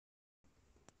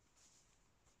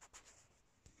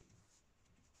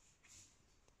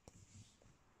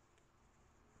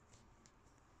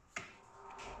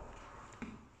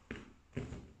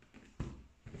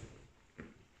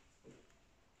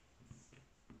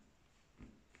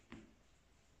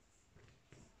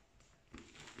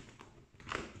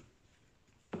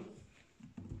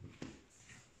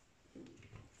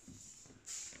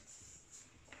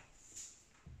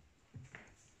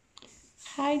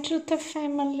Hi Jutta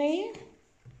family,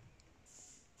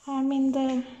 I'm in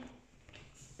the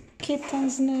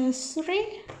kittens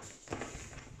nursery.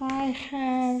 I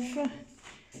have,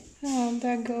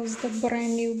 there goes the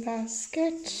brand new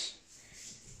basket.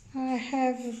 I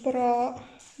have brought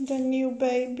the new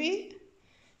baby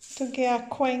to get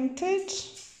acquainted.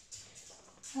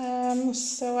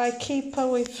 So I keep her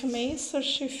with me so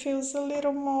she feels a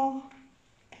little more,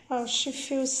 she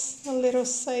feels a little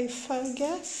safer, I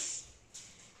guess.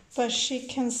 But she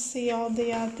can see all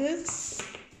the others.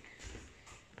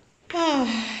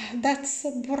 That's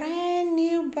a brand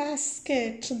new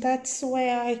basket. That's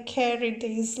where I carry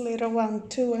these little one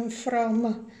to and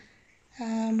from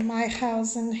my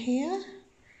house in here.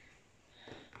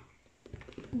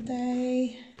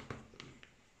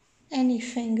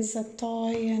 Anything is a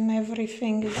toy and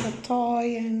everything is a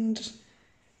toy, and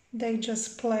they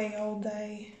just play all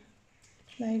day.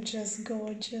 They're just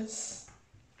gorgeous.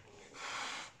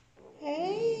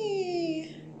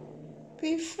 Hey,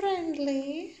 be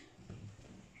friendly.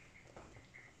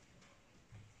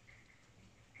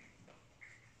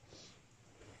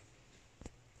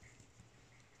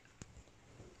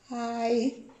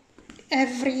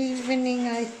 Every evening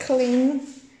I clean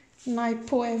and I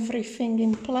put everything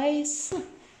in place.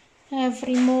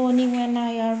 Every morning when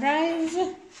I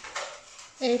arrive,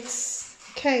 it's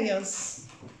chaos.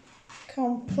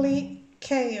 Complete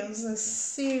chaos, a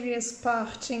serious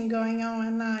partying going on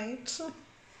at night.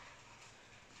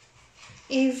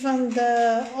 Even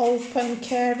the open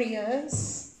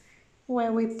carriers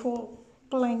where we put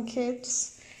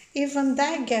blankets, even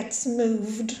that gets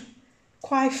moved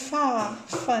quite far,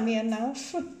 funny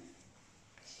enough.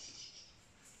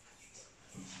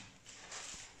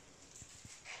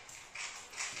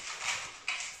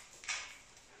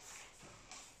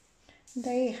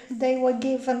 They were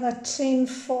given a tin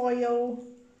foil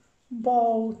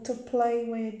ball to play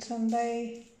with, and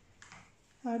they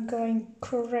are going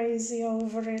crazy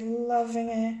over it, loving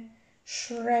it,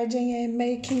 shredding it,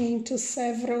 making it into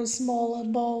several smaller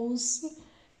balls.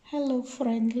 Hello,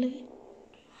 friendly.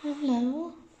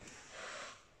 Hello.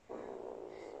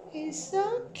 It's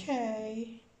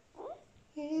okay.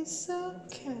 It's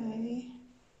okay.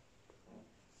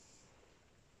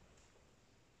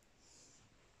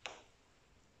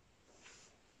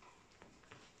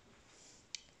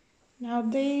 Now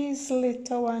this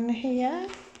little one here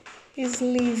is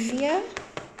Livia.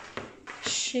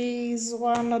 She's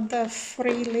one of the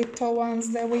 3 little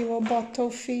ones that we were bottle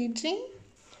feeding.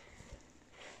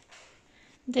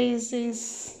 This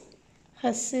is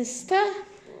her sister.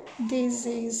 This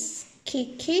is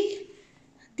Kiki,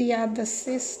 the other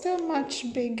sister,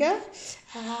 much bigger.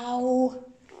 Ow!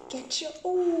 Get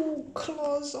your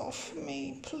claws off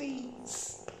me,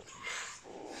 please.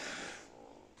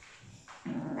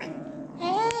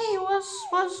 Hey,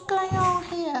 what's going on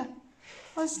here?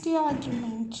 What's the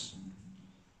argument?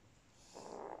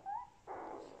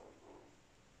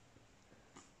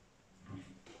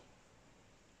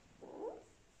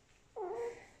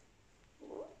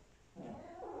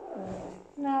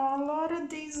 Now, a lot of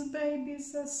these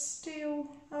babies are still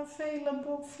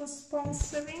available for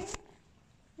sponsoring.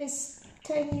 It's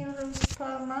 €10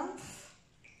 per month,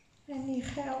 and it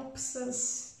helps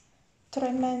us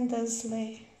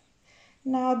tremendously.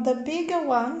 Now, the bigger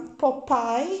one,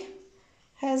 Popeye,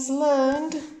 has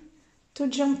learned to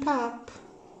jump up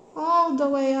all the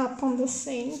way up on the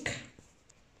sink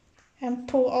and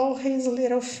put all his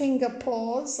little finger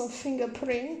paws or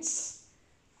fingerprints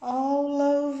all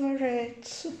over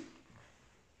it.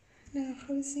 Now,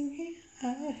 who's in here?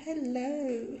 Oh,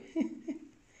 hello.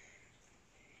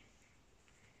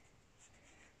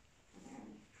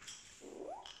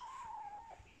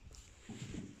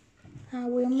 I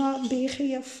will not be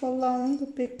here for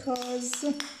long because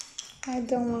I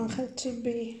don't want her to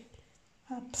be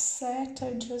upset.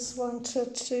 I just want her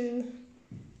to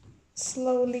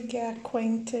slowly get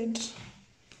acquainted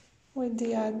with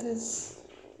the others.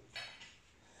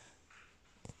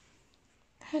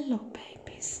 Hello,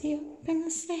 babies. You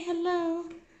gonna say hello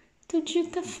to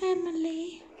Jutta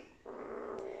family?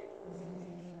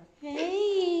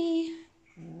 Hey!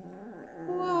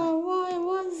 Wow,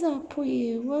 what's up with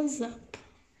you? What's up?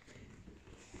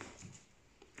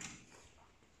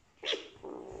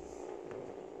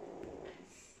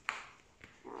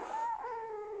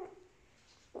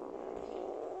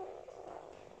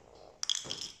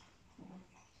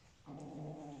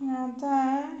 Now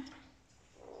that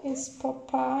is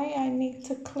Popeye. I need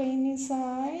to clean his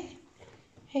eye.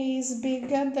 He is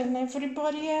bigger than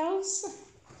everybody else,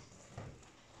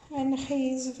 and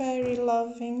he is very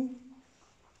loving,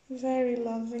 very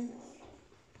loving.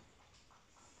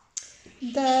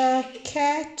 the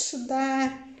cat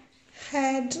that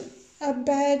had a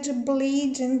bad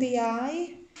bleed in the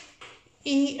eye.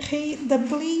 The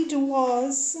bleed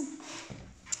was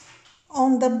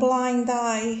on the blind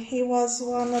eye. He was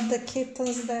one of the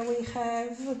kittens that we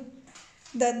have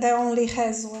that only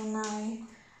has one eye.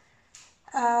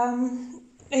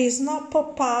 He's not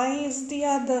Popeye, he's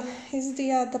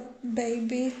the other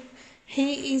baby.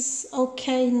 He is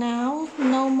okay now,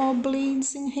 no more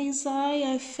bleeds in his eye.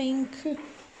 I think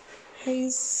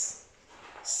he's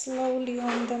slowly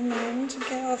on the mend.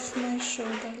 Get off my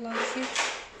shoulder, love you.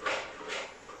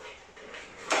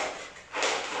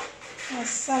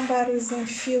 Somebody's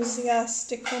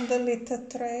enthusiastic on the litter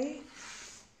tray.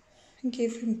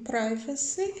 Give him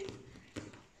privacy.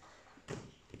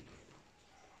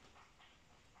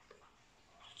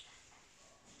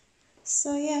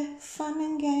 So yeah, fun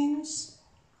and games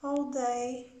all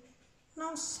day,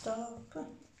 non-stop.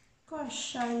 Got a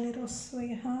shy little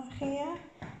sweetheart here.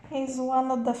 He's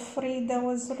one of the 3 that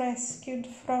was rescued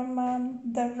from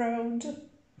the road.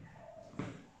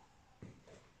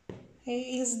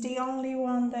 He is the only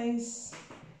one that is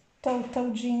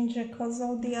total ginger, because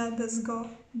all the others got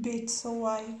bits of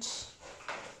white.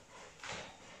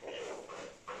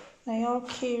 They're all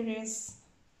curious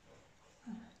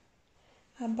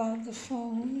about the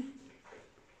phone.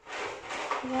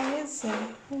 What is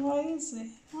it? What is it?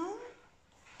 Huh?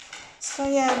 So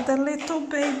yeah, the little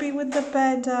baby with the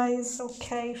bad eye is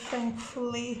okay,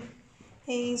 thankfully.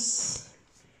 He's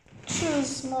too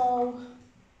small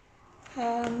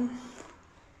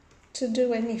to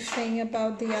do anything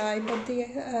about the eye, but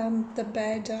the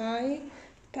bad eye.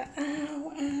 But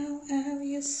ow, ow, ow,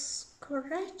 you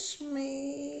scratch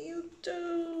me, you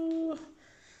do.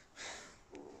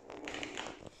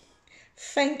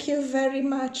 Thank you very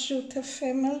much, Jutta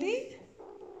family.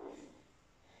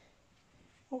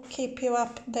 We'll keep you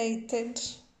updated.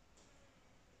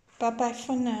 Bye-bye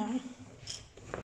for now.